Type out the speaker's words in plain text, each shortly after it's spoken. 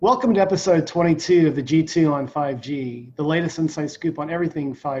Welcome to episode 22 of the G2 on 5G, the latest inside scoop on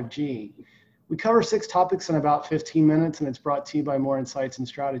everything 5G. We cover 6 topics in about 15 minutes, and it's brought to you by More Insights and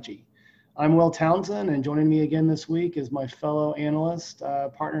Strategy. I'm Will Townsend, and joining me again this week is my fellow analyst,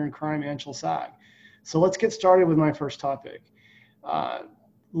 partner in crime, Anshul Sag. So let's get started with my first topic.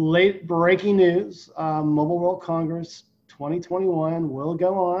 Late breaking news, Mobile World Congress 2021 will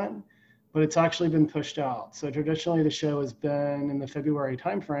go on, but it's actually been pushed out. So traditionally the show has been in the February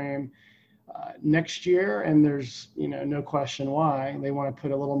timeframe next year, and there's no question why. They want to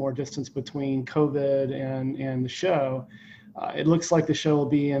put a little more distance between COVID and the show. It looks like the show will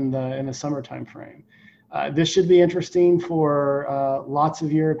be in the summer timeframe. This should be interesting for lots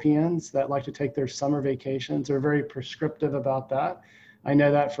of Europeans that like to take their summer vacations. They're very prescriptive about that. I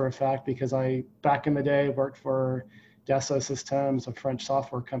know that for a fact because I, back in the day, worked for Dassault Systems, a French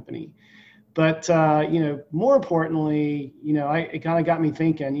software company. But more importantly, it kind of got me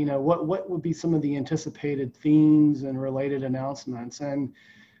thinking, what would be some of the anticipated themes and related announcements? And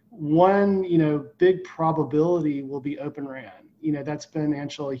one, big probability will be Open RAN. That's been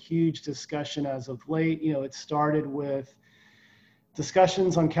actually a huge discussion as of late. It started with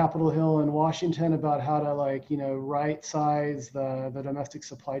discussions on Capitol Hill in Washington about how to right size the domestic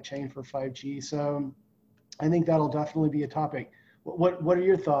supply chain for 5G. So I think that'll definitely be a topic. What are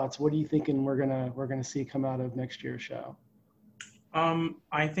your thoughts? What are you thinking we're gonna see come out of next year's show?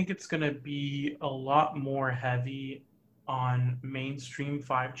 I think it's gonna be a lot more heavy on mainstream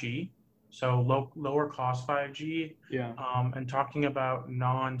 5G, so lower cost 5G. Yeah. And talking about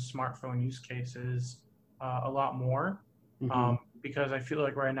non-smartphone use cases a lot more, Mm-hmm. because I feel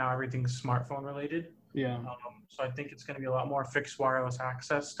like right now everything's smartphone related. Yeah. So I think it's gonna be a lot more fixed wireless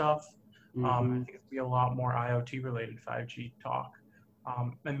access stuff. I Mm-hmm. think it's gonna be a lot more IoT related 5G talk,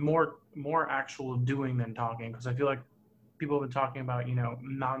 and more actual doing than talking, because I feel like people have been talking about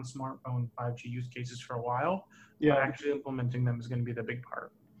non-smartphone 5G use cases for a while, but Yeah. actually implementing them is going to be the big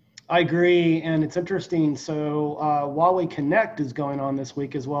part. I agree, and it's interesting. So Huawei Connect is going on this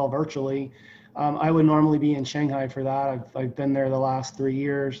week as well, virtually. I would normally be in Shanghai for that. I've been there the last 3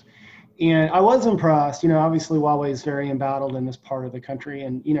 years, and I was impressed. Obviously Huawei is very embattled in this part of the country,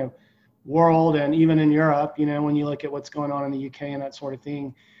 and world, and even in Europe. When you look at what's going on in the UK and that sort of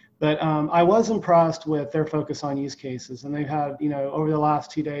thing. But I was impressed with their focus on use cases, and they've had over the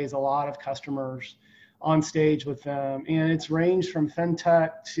last 2 days a lot of customers on stage with them, and it's ranged from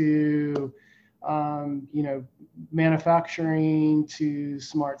fintech to manufacturing to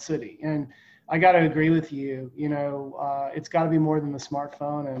smart city. And I got to agree with you. It's got to be more than the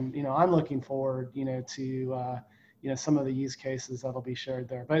smartphone, and I'm looking forward to some of the use cases that'll be shared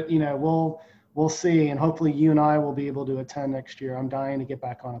there. But we'll see, and hopefully you and I will be able to attend next year. I'm dying to get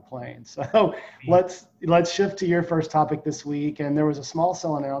back on a plane. So let's shift to your first topic this week. And there was a small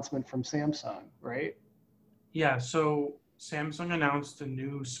cell announcement from Samsung, right? Yeah, so Samsung announced a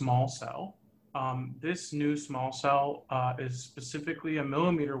new small cell. This new small cell is specifically a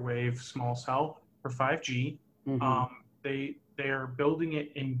millimeter wave small cell for 5G. Mm-hmm. They are building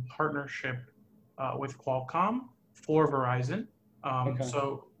it in partnership with Qualcomm for Verizon. Okay.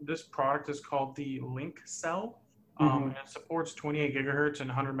 So this product is called the Link Cell, Mm-hmm. and it supports 28 gigahertz and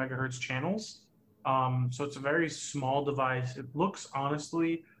 100 megahertz channels. So it's a very small device. It looks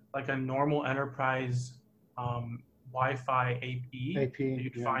honestly like a normal enterprise Wi-Fi AP that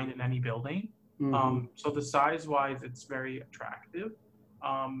you'd find in any building. Mm-hmm. So the size-wise, it's very attractive.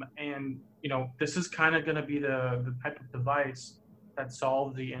 And this is kind of going to be the type of device that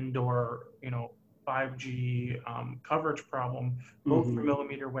solves the indoor 5G coverage problem, both Mm-hmm. for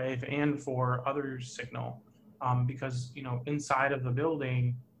millimeter wave and for other signal, because inside of the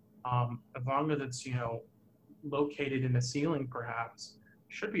building, as long as it's located in the ceiling, perhaps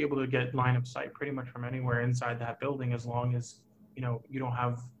should be able to get line of sight pretty much from anywhere inside that building, as long as you don't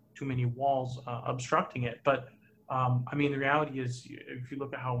have too many walls obstructing it. But the reality is, if you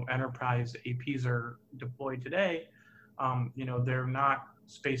look at how enterprise APs are deployed today, they're not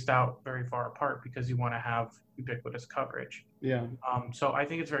spaced out very far apart because you want to have ubiquitous coverage. Yeah. So I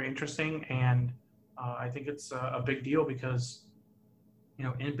think it's very interesting, and I think it's a big deal because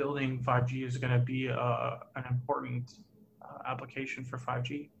in building 5G is going to be an important application for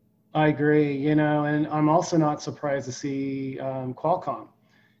 5G. I agree, and I'm also not surprised to see Qualcomm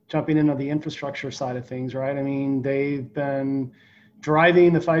jumping into the infrastructure side of things, right? I mean, they've been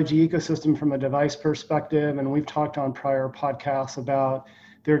driving the 5G ecosystem from a device perspective, and we've talked on prior podcasts about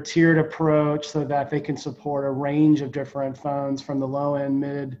their tiered approach so that they can support a range of different phones from the low end,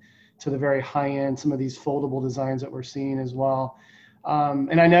 mid to the very high end, some of these foldable designs that we're seeing as well.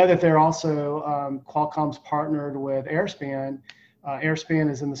 And I know that they're also, Qualcomm's partnered with Airspan Airspan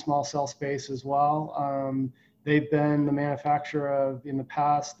is in the small cell space as well. They've been the manufacturer of, in the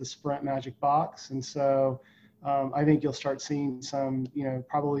past, the Sprint Magic Box. And so I think you'll start seeing some,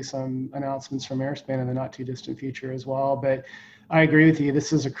 probably some announcements from Airspan in the not too distant future as well. But I agree with you.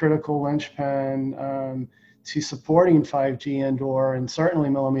 This is a critical linchpin to supporting 5G indoor and certainly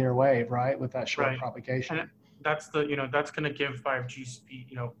millimeter wave, right, with that short propagation. And that's that's going to give 5G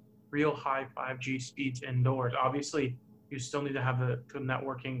speed, real high 5G speeds indoors. Obviously, you still need to have the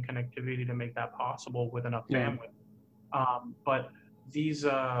networking connectivity to make that possible with enough bandwidth. But these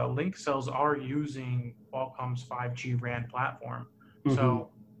link cells are using Qualcomm's 5G RAN platform. So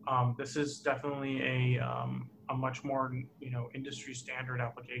this is definitely a much more industry standard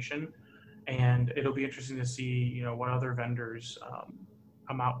application, and it'll be interesting to see what other vendors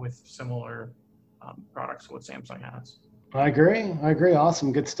come out with similar products to what Samsung has. I agree.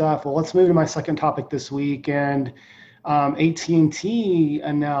 Awesome. Good stuff. Well, let's move to my second topic this week. And AT&T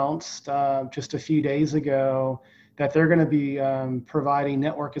announced just a few days ago that they're going to be providing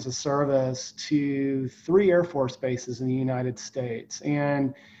network as a service to 3 Air Force bases in the United States.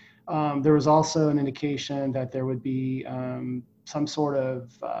 And there was also an indication that there would be some sort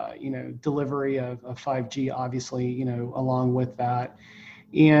of, delivery of 5G, obviously, along with that.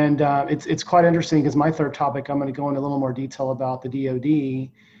 And it's quite interesting because my third topic, I'm going to go into a little more detail about the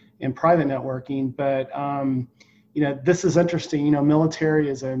DoD and private networking. But, this is interesting. Military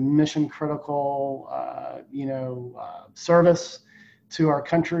is a mission critical, service to our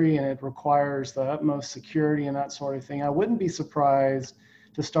country, and it requires the utmost security and that sort of thing. I wouldn't be surprised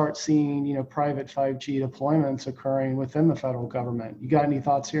to start seeing, private 5G deployments occurring within the federal government. You got any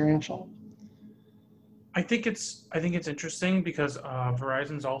thoughts here, Anshul? I think it's interesting because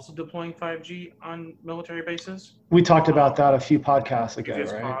Verizon's also deploying 5G on military bases. We talked about that a few podcasts ago,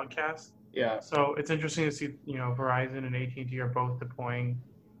 right? Podcast. Yeah. So it's interesting to see, Verizon and AT&T are both deploying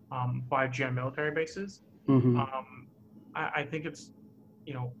 5G on military bases. I think it's,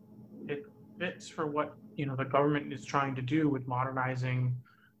 it fits for what the government is trying to do with modernizing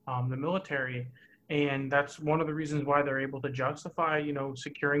the military, and that's one of the reasons why they're able to justify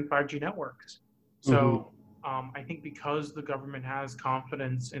securing 5G networks. So I think because the government has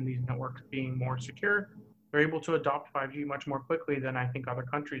confidence in these networks being more secure, they're able to adopt 5G much more quickly than I think other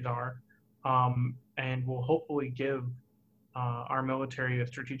countries are, and will hopefully give our military a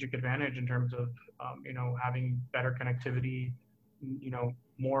strategic advantage in terms of having better connectivity,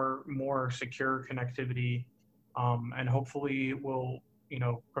 more secure connectivity, and hopefully will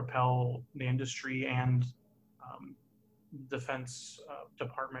propel the industry and defense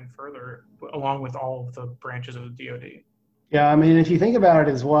department further, along with all of the branches of the DoD. Yeah, I mean, if you think about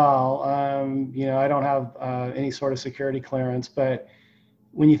it as well, I don't have any sort of security clearance, but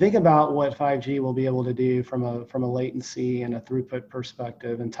when you think about what 5G will be able to do from a latency and a throughput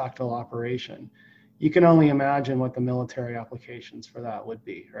perspective and tactile operation, you can only imagine what the military applications for that would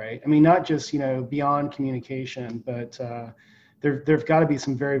be, right? I mean, not just beyond communication, but there've got to be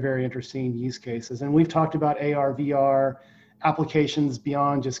some very, very interesting use cases. And we've talked about AR, VR applications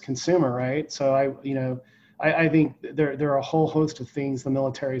beyond just consumer, right? So I think there are a whole host of things the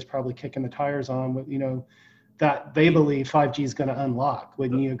military is probably kicking the tires on with, that they believe 5G is going to unlock.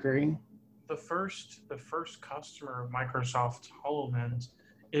 Wouldn't you agree? The first customer of Microsoft HoloLens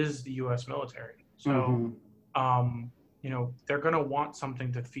is the U.S. military. So, they're going to want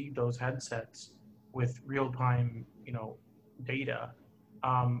something to feed those headsets with real-time, data.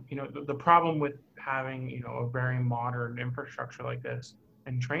 The problem with having, a very modern infrastructure like this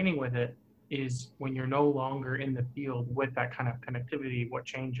and training with it is when you're no longer in the field with that kind of connectivity, what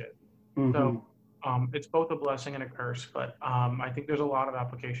changes? So it's both a blessing and a curse, but I think there's a lot of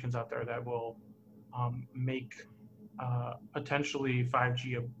applications out there that will make potentially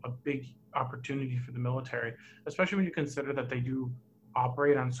 5G a big opportunity for the military, especially when you consider that they do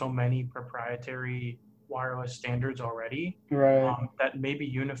operate on so many proprietary wireless standards already, right? That maybe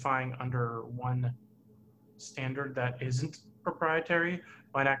unifying under one standard that isn't proprietary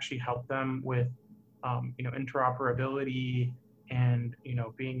might actually help them with interoperability and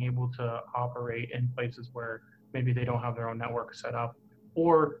being able to operate in places where maybe they don't have their own network set up,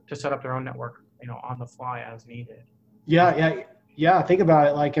 or to set up their own network on the fly as needed. Yeah. Think about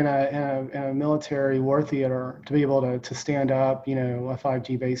it like in a military war theater, to be able to stand up a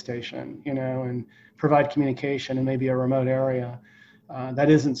 5G base station and provide communication in maybe a remote area that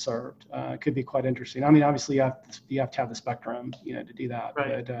isn't served. Could be quite interesting. I mean, obviously you have to have the spectrum, to do that.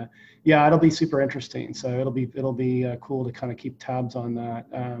 Right. But it'll be super interesting. So it'll be cool to kind of keep tabs on that.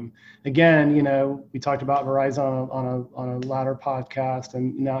 Again, we talked about Verizon on a latter podcast,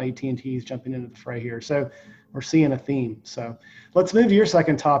 and now AT&T is jumping into the fray here. So we're seeing a theme. So let's move to your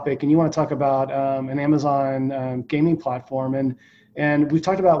second topic, and you want to talk about an Amazon gaming platform, and we've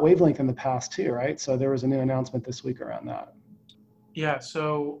talked about Wavelength in the past too, right? So there was a new announcement this week around that. Yeah,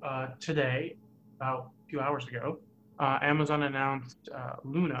 so today, about a few hours ago, Amazon announced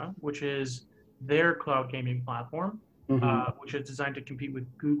Luna, which is their cloud gaming platform, Mm-hmm. which is designed to compete with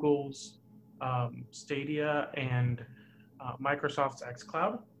Google's Stadia and Microsoft's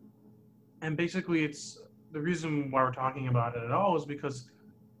xCloud. And basically, it's the reason why we're talking about it at all is because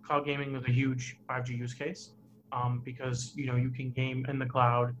cloud gaming is a huge 5G use case. Because you can game in the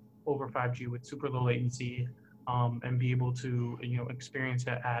cloud over 5G with super low latency, and be able to experience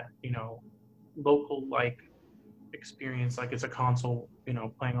it at local like experience like it's a console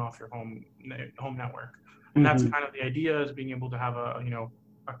playing off your home network. And that's Mm-hmm. kind of the idea, is being able to have a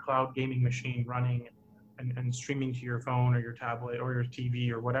cloud gaming machine running and streaming to your phone or your tablet or your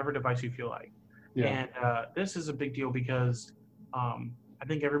TV or whatever device you feel like. Yeah. And this is a big deal because I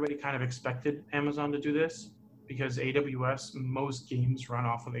think everybody kind of expected Amazon to do this, because AWS, most games run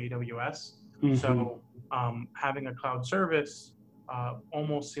off of AWS. Mm-hmm. So having a cloud service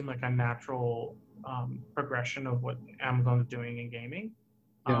almost seemed like a natural progression of what Amazon is doing in gaming.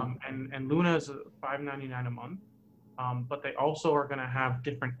 Yeah. And Luna is $5.99 a month, but they also are going to have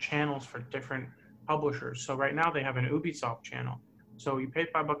different channels for different publishers. So right now they have an Ubisoft channel. So you pay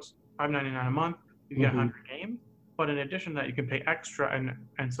 $5, $5.99 a month, you get Mm-hmm. 100 games. But in addition to that, you can pay extra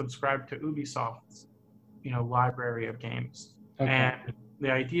and subscribe to Ubisoft's library of games. Okay. And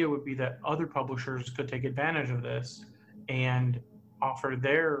the idea would be that other publishers could take advantage of this and offer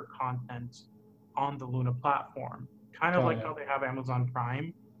their content on the Luna platform, kind of Got like it. how they have Amazon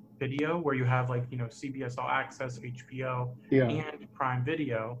Prime Video, where you have like CBS All Access, HBO, Yeah. and Prime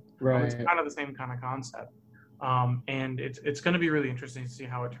Video. It's Right. kind of the same kind of concept, and it's going to be really interesting to see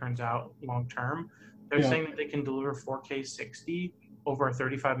how it turns out long term. They're Yeah. saying that they can deliver 4K 60 over a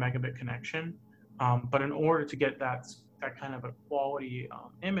 35 megabit connection, but in order to get that kind of a quality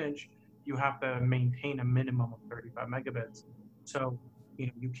image, you have to maintain a minimum of 35 megabits. So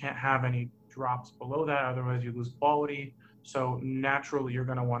you can't have any drops below that, otherwise you lose quality. So naturally, you're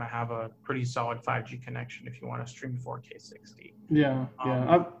going to want to have a pretty solid 5G connection if you want to stream 4K 60. Yeah. Yeah.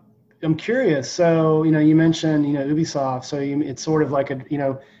 Um, I'm curious. So, you mentioned, Ubisoft. So it's sort of like a,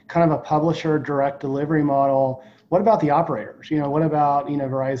 kind of a publisher direct delivery model. What about the operators? What about,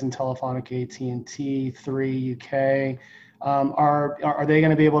 Verizon, Telefonica, AT&T, 3 UK? Are they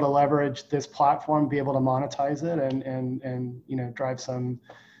going to be able to leverage this platform, be able to monetize it and drive some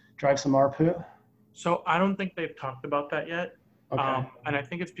ARPU? so I don't think they've talked about that yet. Okay. And I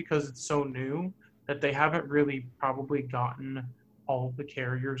think it's because it's so new that they haven't really probably gotten all of the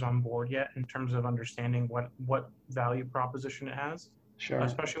carriers on board yet in terms of understanding what value proposition it has, Sure.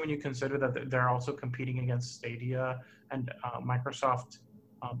 especially when you consider that they're also competing against Stadia and Microsoft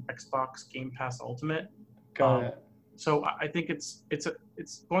Xbox Game Pass Ultimate. Got Um, it. so I think it's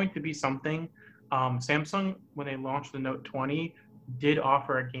going to be something. Samsung, when they launched the Note 20, did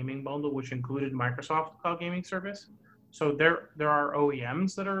offer a gaming bundle which included Microsoft Cloud Gaming Service. So there are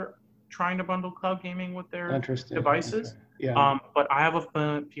OEMs that are trying to bundle cloud gaming with their Interesting. Okay. devices. Yeah. But I have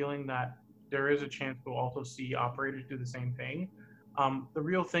a feeling that there is a chance we'll also see operators do the same thing. The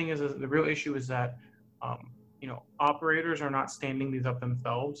real thing is the real issue is that operators are not standing these up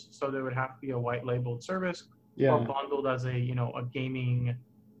themselves, so there would have to be a white labeled service or Yeah. bundled as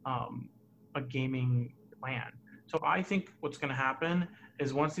um, a gaming plan. So I think what's going to happen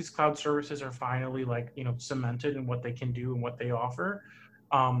is once these cloud services are finally cemented in what they can do and what they offer,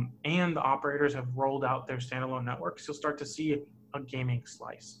 and the operators have rolled out their standalone networks, you'll start to see a gaming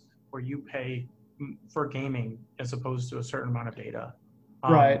slice where you pay for gaming as opposed to a certain amount of data.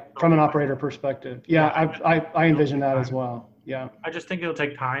 Right. So From an operator perspective. Yeah. I it'll envision take that as time. well. Yeah. I just think it'll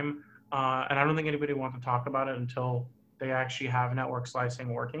take time, and I don't think anybody wants to talk about it until they actually have network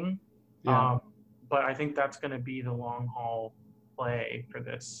slicing working. Yeah. But I think that's going to be the long haul play for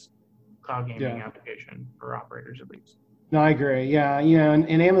this cloud gaming Yeah. application for operators at least. No, I agree. Yeah, and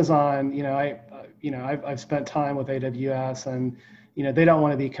Amazon, I've spent time with AWS, and they don't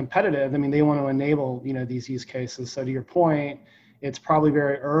want to be competitive. I mean, they want to enable these use cases. So to your point, it's probably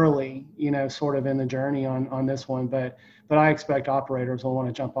very early, sort of in the journey on this one, but I expect operators will want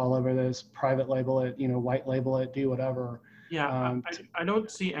to jump all over this, private label it, white label it, do whatever. Yeah, Um, I don't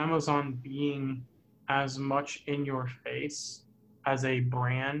see Amazon being as much in your face as a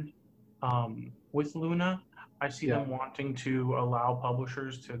brand with Luna. I see yeah. them wanting to allow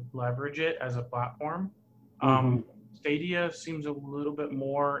publishers to leverage it as a platform. Hmm. Stadia seems a little bit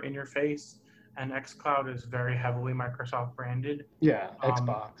more in your face and xCloud is very heavily Microsoft branded. Yeah, Um,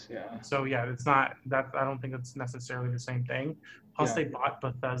 Xbox. Yeah, so yeah, it's not that, I don't think it's necessarily the same thing. Plus, yeah. they bought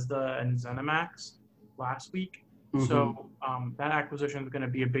Bethesda and ZeniMax last week, Hmm. so that acquisition is going to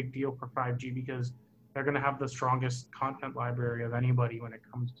be a big deal for 5G because they're going to have the strongest content library of anybody when it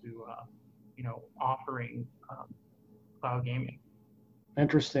comes to offering cloud gaming.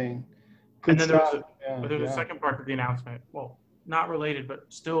 Interesting. And Good then there was stuff. Yeah, a yeah. second part of the announcement. Well, not related, but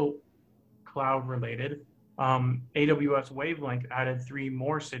still cloud related. AWS Wavelength added 3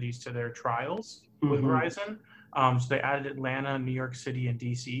 more cities to their trials with Hmm. Verizon. So they added Atlanta, New York City, and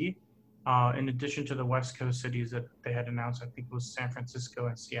DC. In addition to the West Coast cities that they had announced, I think it was San Francisco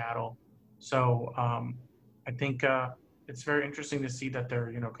and Seattle. So I think it's very interesting to see that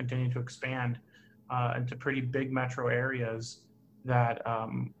they're continuing to expand into pretty big metro areas that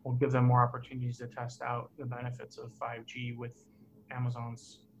will give them more opportunities to test out the benefits of 5G with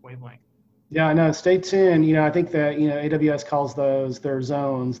Amazon's wavelength. Yeah, I know. Stay tuned. I think that AWS calls those their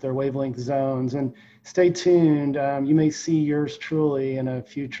zones, their wavelength zones, and stay tuned. You may see yours truly in a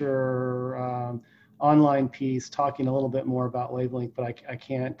future online piece talking a little bit more about wavelength, but I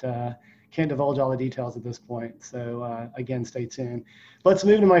can't divulge all the details at this point. So again, stay tuned. Let's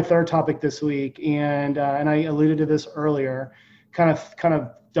move to my third topic this week, and I alluded to this earlier. Kind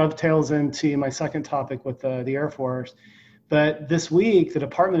of dovetails into my second topic with the Air Force. But this week, the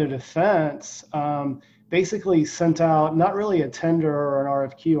Department of Defense basically sent out not really a tender or an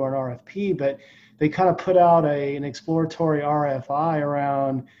RFQ or an RFP, but they kind of put out an exploratory RFI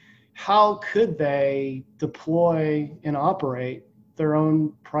around how could they deploy and operate their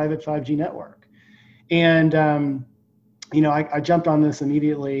own private 5G network. And I jumped on this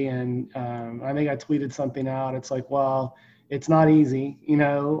immediately, and I think I tweeted something out. It's like, well, it's not easy.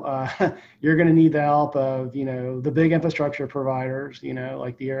 You're going to need the help of the big infrastructure providers,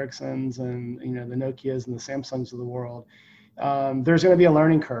 like the Ericssons and the Nokias and the Samsungs of the world. There's going to be a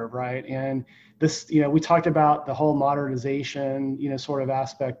learning curve, right? And this, we talked about the whole modernization, sort of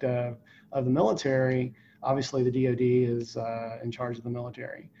aspect of the military. Obviously, the DoD is in charge of the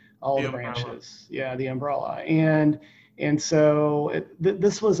military, all The the umbrella. branches. Yeah, the umbrella. And so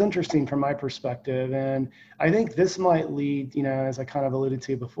this was interesting from my perspective. And I think this might lead, as I kind of alluded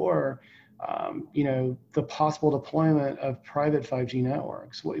to before, the possible deployment of private 5G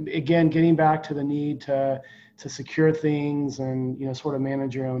networks. Again, getting back to the need to secure things and, sort of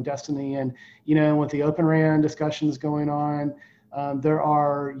manage your own destiny. And, with the Open RAN discussions going on, there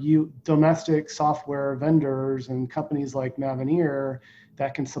are domestic software vendors and companies like Mavenir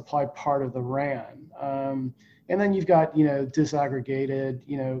that can supply part of the RAN. And then you've got,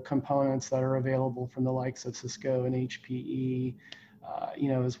 disaggregated, components that are available from the likes of Cisco and HPE,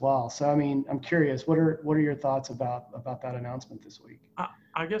 as well. So, I mean, I'm curious, what are your thoughts about that announcement this week?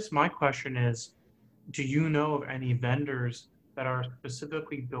 I guess my question is, do you know of any vendors that are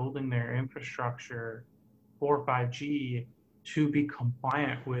specifically building their infrastructure for 5G to be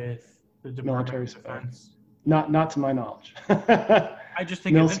compliant with the Department Military of spec? Defense? Not to my knowledge. I just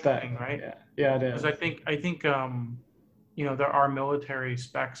think Mil it's spec. interesting, right? Yeah, yeah, it Because is I think there are military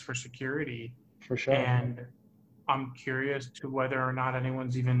specs for security, for sure. and I'm curious to whether or not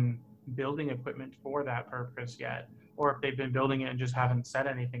anyone's even building equipment for that purpose yet, or if they've been building it and just haven't said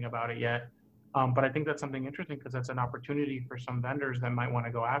anything about it yet. But I think that's something interesting because that's an opportunity for some vendors that might want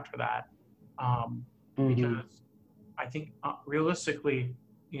to go after that. Um, Hmm. because I think realistically,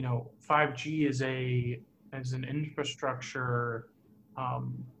 5G is an infrastructure.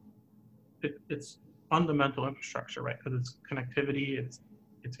 Um, it's fundamental infrastructure, right? Because it's connectivity, it's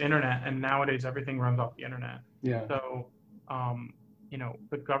internet, and nowadays everything runs off the internet. Yeah, So,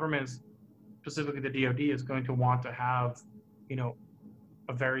 the government, specifically the DoD, is going to want to have,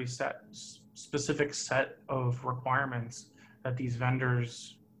 a very specific set of requirements that these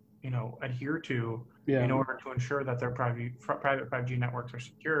vendors, adhere to yeah. in order to ensure that their private 5G networks are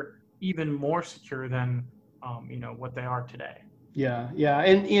secure, even more secure than, what they are today. Yeah, yeah,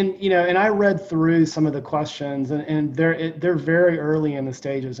 and I read through some of the questions, and they're very early in the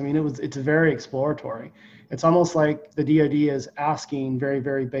stages. I mean, it's very exploratory. It's almost like the DoD is asking very,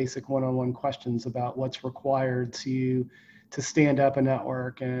 very basic one-on-one questions about what's required to stand up a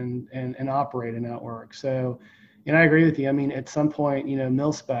network and operate a network. So, and I agree with you. I mean, at some point,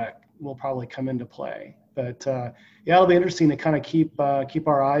 mil spec will probably come into play. But yeah, it'll be interesting to kind of keep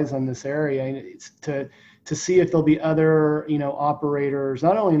our eyes on this area, and it's to see if there'll be other, operators,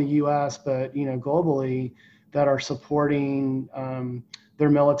 not only in the U.S., but, globally, that are supporting their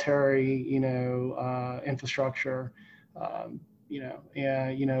military, infrastructure.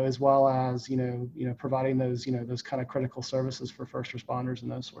 as well as providing those those kind of critical services for first responders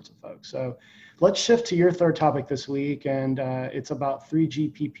and those sorts of folks. So let's shift to your third topic this week, and it's about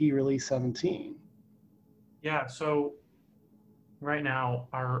 3GPP release 17. Yeah, so right now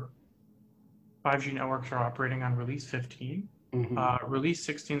our 5G networks are operating on release 15. Release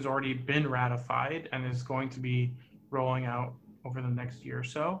 16 has already been ratified and is going to be rolling out over the next year or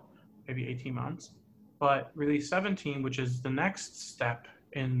so, maybe 18 months. But release 17, which is the next step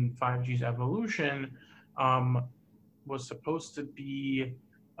in 5G's evolution, was supposed to be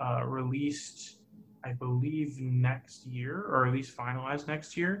released, I believe, next year, or at least finalized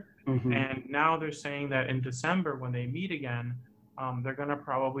next year. And now they're saying that in December, when they meet again, they're going to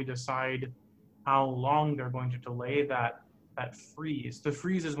probably decide how long they're going to delay that freeze. The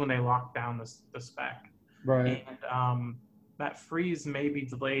freeze is when they lock down the spec. Right. And that freeze may be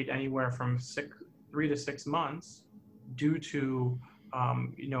delayed anywhere from 3 to 6 months due to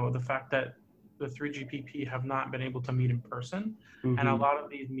the fact that the 3GPP have not been able to meet in person. And a lot of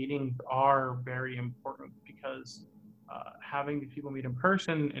these meetings are very important because having the people meet in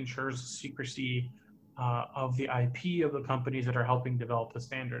person ensures secrecy of the IP of the companies that are helping develop the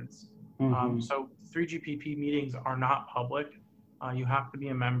standards. So 3GPP meetings are not public. You have to be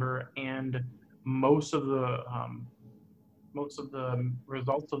a member, and most of the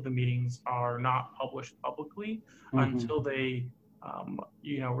results of the meetings are not published publicly until they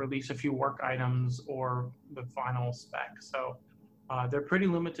release a few work items or the final spec. So they're pretty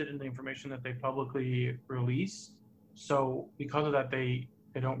limited in the information that they publicly release. So because of that, they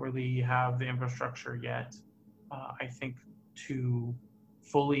don't really have the infrastructure yet, I think, to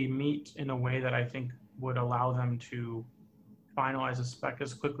fully meet in a way that I think would allow them to finalize a spec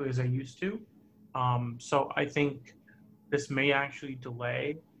as quickly as they used to. So I think this may actually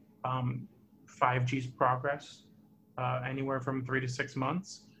delay 5G's progress anywhere from 3 to 6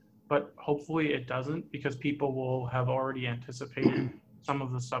 months, but hopefully it doesn't, because people will have already anticipated some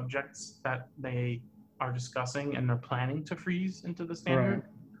of the subjects that they are discussing and they're planning to freeze into the standard.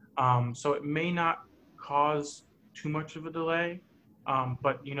 Right. So it may not cause too much of a delay,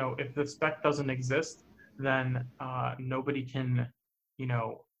 but if the spec doesn't exist, then nobody can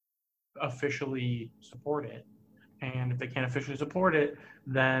officially support it. And if they can't officially support it,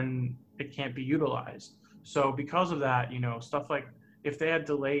 then it can't be utilized. So because of that, stuff like if they had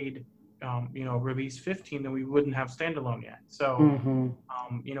delayed, release 15, then we wouldn't have standalone yet. So,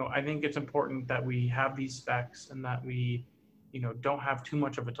 I think it's important that we have these specs and that we, don't have too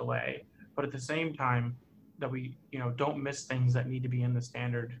much of a delay, but at the same time that we, don't miss things that need to be in the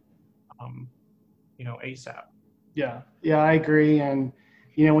standard, ASAP. Yeah, I agree. And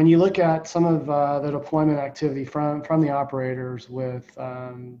when you look at some of the deployment activity from the operators with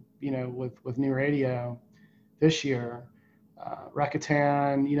with New Radio this year,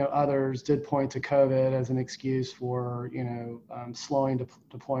 Rakuten, others did point to COVID as an excuse for slowing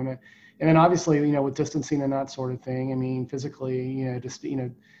deployment. And then obviously with distancing and that sort of thing, I mean physically just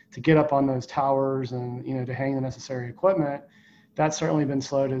to get up on those towers and to hang the necessary equipment, that's certainly been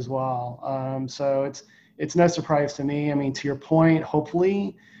slowed as well. So it's no surprise to me. I mean, to your point,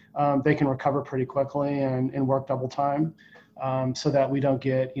 hopefully they can recover pretty quickly and work double time, so that we don't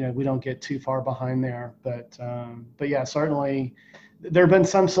get too far behind there. But yeah, certainly there have been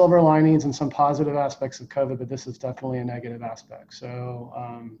some silver linings and some positive aspects of COVID, but this is definitely a negative aspect. So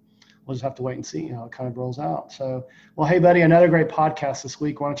we'll just have to wait and see how it kind of rolls out. So, well, hey, buddy, another great podcast this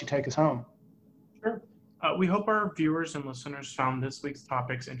week. Why don't you take us home? Sure. We hope our viewers and listeners found this week's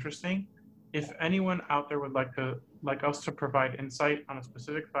topics interesting. If anyone out there would like us to provide insight on a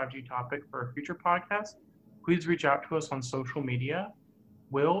specific 5G topic for a future podcast, please reach out to us on social media.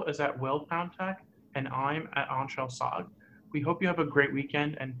 Will is at WillPoundTech, and I'm at Anshel Sag. We hope you have a great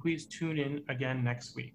weekend, and please tune in again next week.